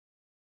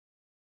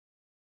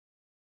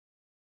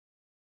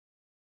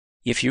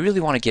If you really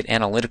want to get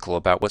analytical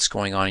about what's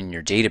going on in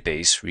your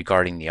database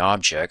regarding the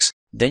objects,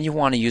 then you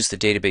want to use the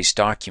database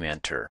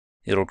documenter.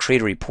 It'll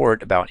create a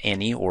report about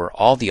any or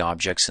all the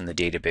objects in the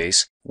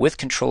database with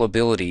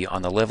controllability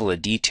on the level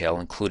of detail,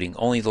 including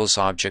only those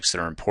objects that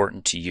are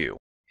important to you.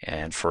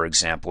 And for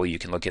example, you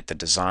can look at the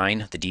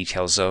design, the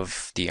details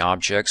of the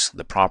objects,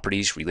 the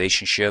properties,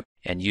 relationship,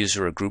 and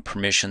user or group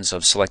permissions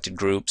of selected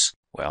groups.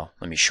 Well,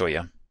 let me show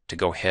you. To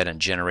go ahead and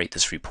generate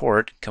this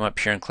report, come up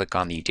here and click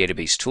on the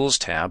Database Tools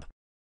tab.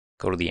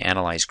 Go to the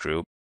Analyze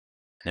group,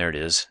 and there it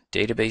is,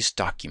 Database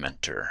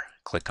Documenter.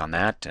 Click on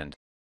that and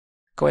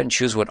go ahead and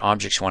choose what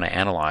objects you want to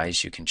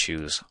analyze. You can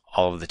choose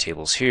all of the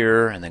tables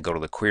here and then go to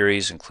the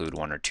queries, include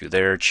one or two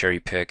there, cherry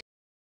pick.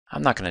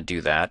 I'm not going to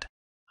do that.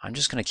 I'm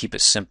just going to keep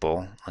it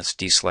simple. Let's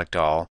deselect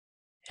all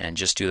and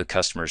just do the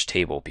customers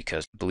table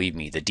because believe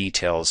me, the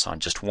details on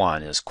just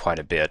one is quite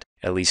a bit,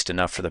 at least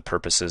enough for the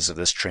purposes of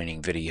this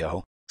training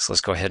video. So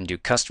let's go ahead and do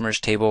customers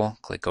table,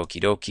 click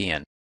Okie dokie,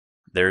 and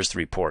there's the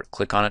report.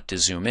 Click on it to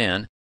zoom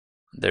in.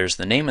 There's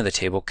the name of the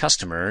table,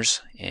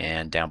 customers,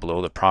 and down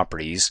below the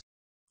properties,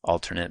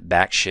 alternate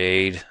back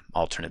shade,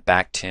 alternate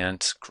back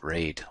tint.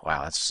 Great.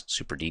 Wow, that's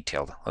super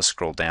detailed. Let's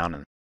scroll down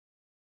and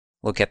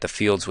look at the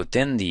fields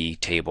within the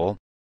table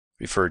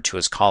referred to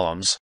as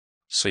columns.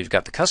 So you've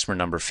got the customer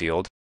number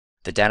field,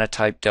 the data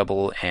type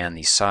double, and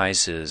the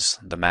size is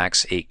the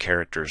max 8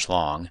 characters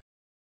long.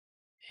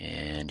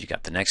 And you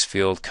got the next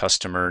field,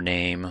 customer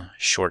name,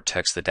 short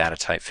text, the data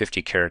type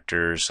 50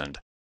 characters, and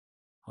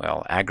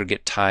well,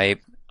 aggregate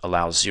type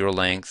allows 0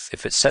 length.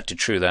 If it's set to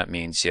true, that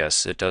means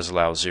yes, it does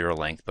allow 0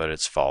 length, but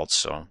it's false,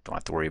 so don't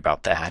have to worry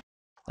about that.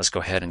 Let's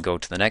go ahead and go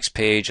to the next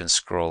page and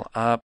scroll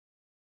up.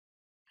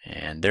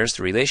 And there's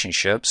the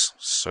relationships.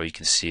 So you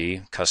can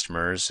see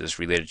customers is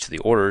related to the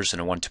orders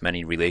in a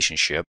one-to-many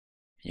relationship.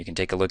 You can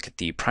take a look at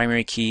the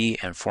primary key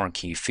and foreign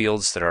key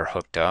fields that are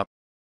hooked up,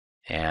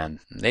 and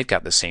they've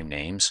got the same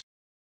names.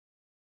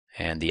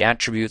 And the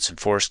attributes and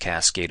force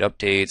cascade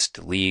updates,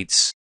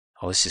 deletes.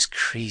 Oh, this is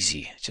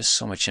crazy. Just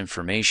so much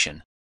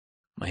information.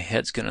 My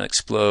head's going to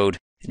explode.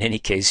 In any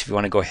case, if you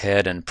want to go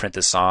ahead and print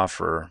this off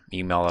or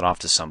email it off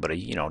to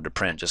somebody, to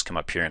print, just come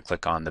up here and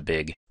click on the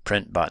big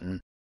print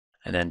button.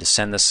 And then to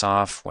send this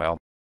off, well,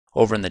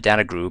 over in the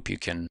data group, you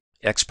can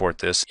export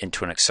this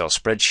into an Excel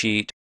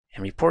spreadsheet.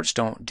 And reports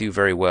don't do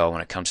very well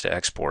when it comes to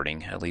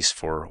exporting, at least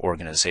for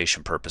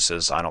organization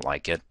purposes. I don't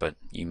like it, but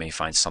you may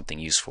find something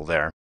useful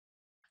there.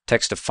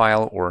 Text to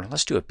file, or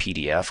let's do a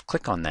PDF.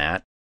 Click on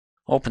that.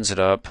 Opens it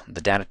up.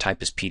 The data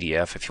type is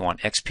PDF. If you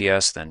want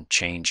XPS, then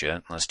change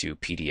it. Let's do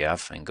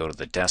PDF and go to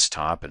the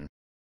desktop. And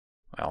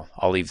well,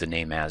 I'll leave the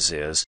name as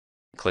is.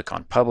 Click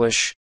on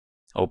Publish.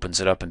 Opens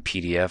it up in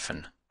PDF,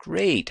 and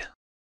great.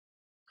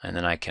 And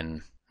then I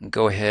can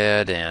go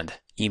ahead and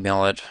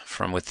email it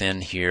from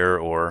within here,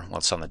 or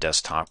what's on the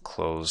desktop,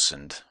 close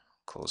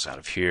out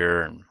of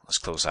here, and let's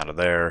close out of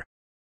there.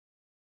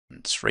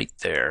 It's right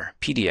there,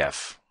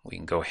 PDF. We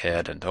can go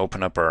ahead and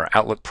open up our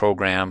Outlook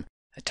program,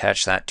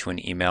 attach that to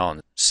an email,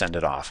 and send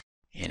it off.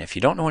 And if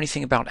you don't know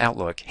anything about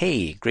Outlook,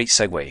 hey, great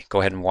segue.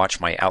 Go ahead and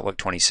watch my Outlook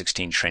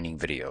 2016 training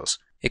videos.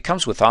 It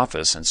comes with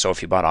Office, and so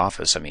if you bought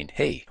Office,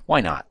 hey, why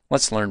not?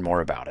 Let's learn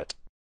more about it.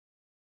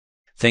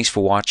 Thanks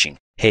for watching.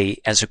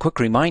 Hey, as a quick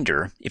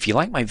reminder, if you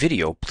like my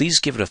video, please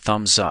give it a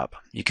thumbs up.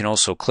 You can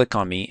also click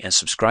on me and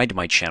subscribe to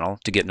my channel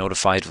to get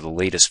notified of the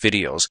latest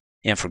videos.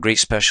 And for great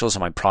specials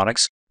on my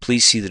products,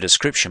 please see the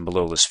description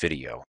below this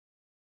video.